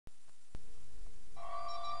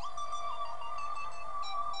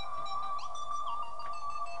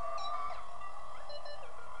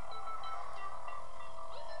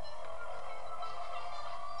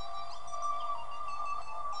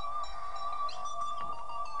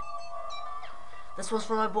This was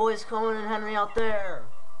for my boys Cohen and Henry out there.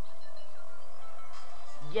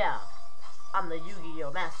 Yeah, I'm the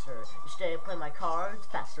Yu-Gi-Oh master. Each day I play my cards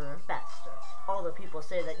faster and faster. All the people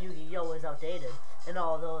say that Yu-Gi-Oh is outdated, and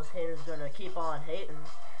all those haters gonna keep on hating.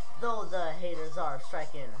 Though the haters are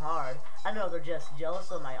striking hard, I know they're just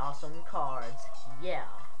jealous of my awesome cards. Yeah.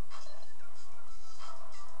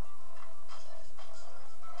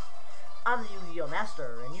 I'm the Yu-Gi-Oh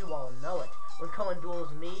master, and you all know it. When Cohen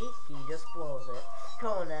duels me, he just blows it.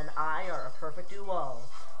 Cohen and I are a perfect duo.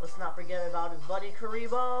 Let's not forget about his buddy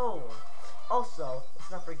Karibo. Also,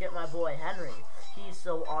 let's not forget my boy Henry. He's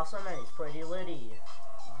so awesome and he's pretty litty.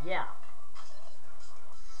 Yeah.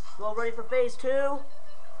 You all ready for phase 2?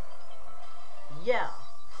 Yeah.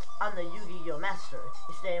 I'm the Yu-Gi-Oh master.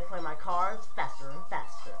 Each day I play my cards faster and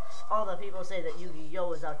faster. All the people say that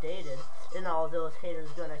Yu-Gi-Oh is outdated, and all those haters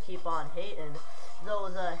gonna keep on hating. Though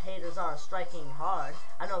the haters are striking hard,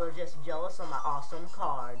 I know they're just jealous of my awesome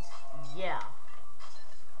cards. Yeah.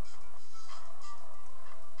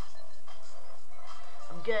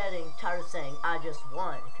 I'm getting tired of saying I just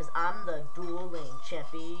won, cause I'm the dueling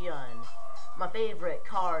champion. My favorite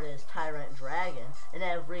card is Tyrant Dragon, and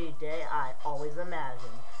every day I always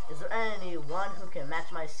imagine, is there anyone who can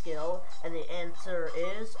match my skill? And the answer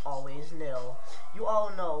is always nil. You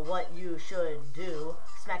all know what you should do.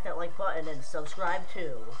 Smack that like button and subscribe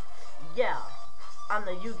too. Yeah, I'm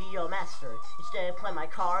the Yu-Gi-Oh master. Each day I play my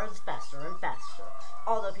cards faster and faster.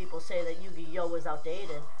 All the people say that Yu-Gi-Oh is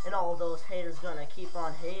outdated, and all those haters gonna keep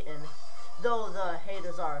on hating. Though the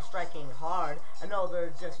haters are striking hard, I know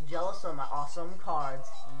they're just jealous of my awesome cards.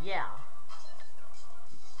 Yeah.